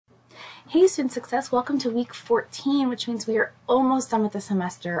Hey Student Success, welcome to week 14, which means we are almost done with the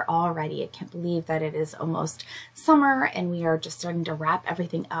semester already. I can't believe that it is almost summer and we are just starting to wrap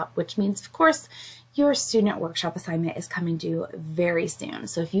everything up, which means, of course, your student workshop assignment is coming due very soon.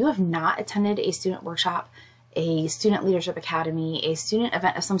 So if you have not attended a student workshop, a student leadership academy, a student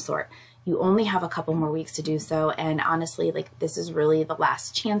event of some sort, you only have a couple more weeks to do so. And honestly, this is really the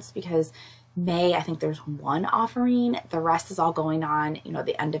last chance because May, I think there's one offering. The rest is all going on,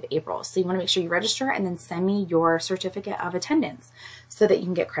 the end of April. So you want to make sure you register and then send me your certificate of attendance so that you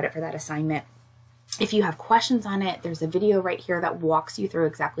can get credit for that assignment. If you have questions on it, there's a video right here that walks you through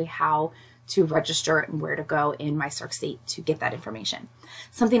exactly how to register and where to go in My Circ State to get that information.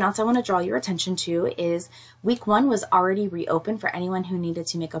 Something else I want to draw your attention to is week 1 was already reopened for anyone who needed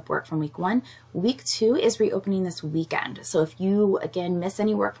to make up work from week 1. Week 2 is reopening this weekend. So if you, again, miss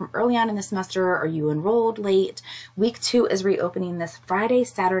any work from early on in the semester or you enrolled late, week 2 is reopening this Friday,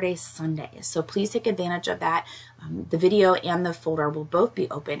 Saturday, Sunday. So please take advantage of that. The video and the folder will both be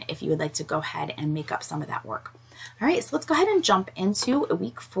open if you would like to go ahead and make up some of that work. All right, so let's go ahead and jump into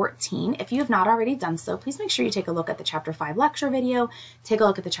week 14. If you have not already done so, please make sure you take a look at the Chapter 5 lecture video, take a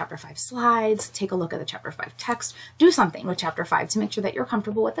look at the Chapter 5 slides, take a look at the Chapter 5 text, do something with Chapter 5 to make sure that you're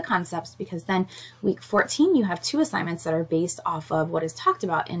comfortable with the concepts, because then week 14, you have 2 assignments that are based off of what is talked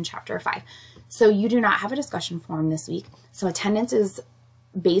about in Chapter 5. So you do not have a discussion forum this week. So attendance is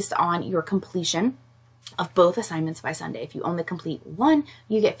based on your completion of both assignments by Sunday. If you only complete one,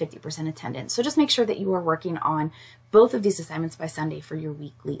 you get 50% attendance. So just make sure that you are working on both of these assignments by Sunday for your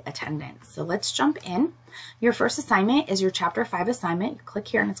weekly attendance. So let's jump in. Your first assignment is your Chapter 5 assignment. You click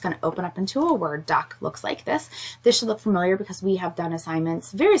here and it's going to open up into a Word doc. Looks like this. This should look familiar because we have done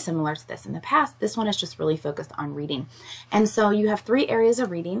assignments very similar to this in the past. This one is just really focused on reading. And so you have 3 areas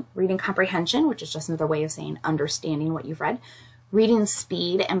of reading. Reading comprehension, which is just another way of saying understanding what you've read. Reading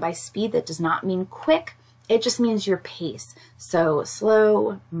speed, and by speed that does not mean quick. It just means your pace. So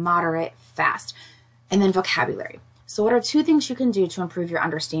slow, moderate, fast. And then vocabulary. So what are 2 things you can do to improve your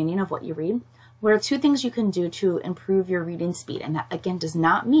understanding of what you read? What are 2 things you can do to improve your reading speed? And that, again, does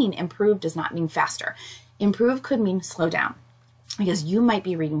not mean improve, does not mean faster. Improve could mean slow down, because you might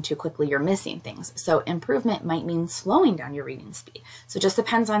be reading too quickly, you're missing things. So improvement might mean slowing down your reading speed. So it just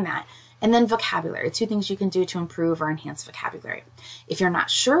depends on that. And then vocabulary, 2 things you can do to improve or enhance vocabulary. If you're not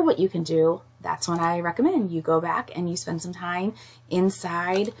sure what you can do, that's when I recommend you go back and you spend some time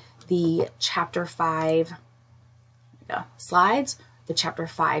inside the Chapter 5 slides, the Chapter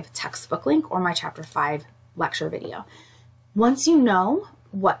 5 textbook link, or my Chapter 5 lecture video. Once you know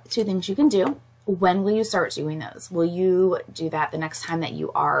what 2 things you can do, when will you start doing those? Will you do that the next time that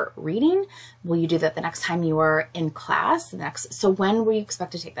you are reading? Will you do that the next time you are in class? So when will you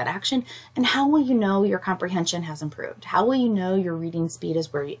expect to take that action? And how will you know your comprehension has improved? How will you know your reading speed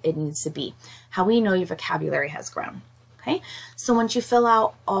is where it needs to be? How will you know your vocabulary has grown? Okay, so once you fill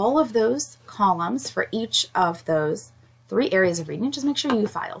out all of those columns for each of those 3 areas of reading, just make sure you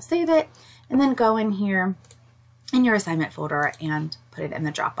file save it, and then go in here in your assignment folder and put it in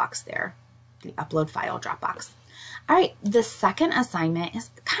the Dropbox there. The upload file Dropbox. All right, the second assignment is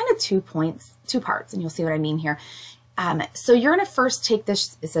kind of 2 parts, and you'll see what I mean here. So you're going to first take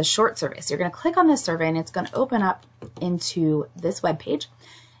this, it's a short survey. So you're going to click on this survey and it's going to open up into this web page.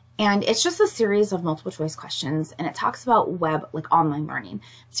 And it's just a series of multiple choice questions, and it talks about online learning.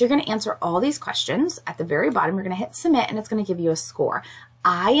 So you're going to answer all these questions. At the very bottom, you're going to hit submit and it's going to give you a score.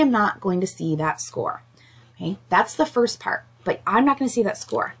 I am not going to see that score. Okay, that's the first part, but I'm not going to see that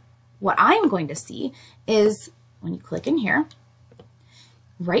score. What I'm going to see is when you click in here,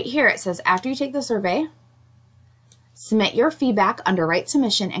 right here, it says, after you take the survey, submit your feedback under Write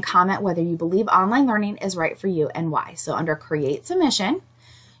Submission and comment whether you believe online learning is right for you and why. So under Create Submission,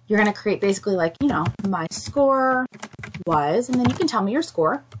 you're going to create basically my score was, and then you can tell me your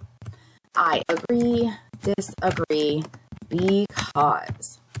score. I agree, disagree,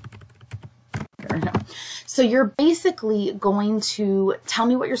 because. So you're basically going to tell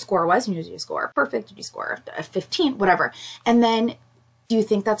me what your score was. Did you score perfect? Did you score a 15? Whatever. And then, do you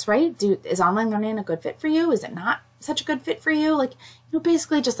think that's right? Is online learning a good fit for you? Is it not such a good fit for you?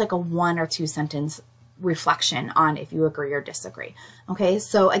 Basically just like a 1 or 2 sentence reflection on if you agree or disagree. Okay,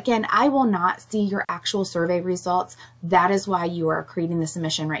 so again, I will not see your actual survey results. That is why you are creating the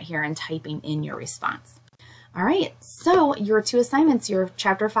submission right here and typing in your response. All right, so your 2 assignments, your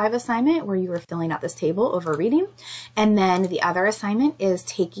Chapter 5 assignment where you are filling out this table over reading, and then the other assignment is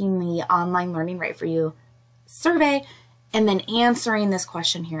taking the online learning right for you survey and then answering this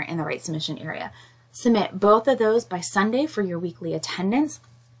question here in the Write Submission area. Submit both of those by Sunday for your weekly attendance.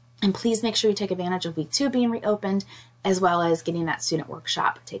 And please make sure you take advantage of week 2 being reopened as well as getting that student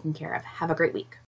workshop taken care of. Have a great week.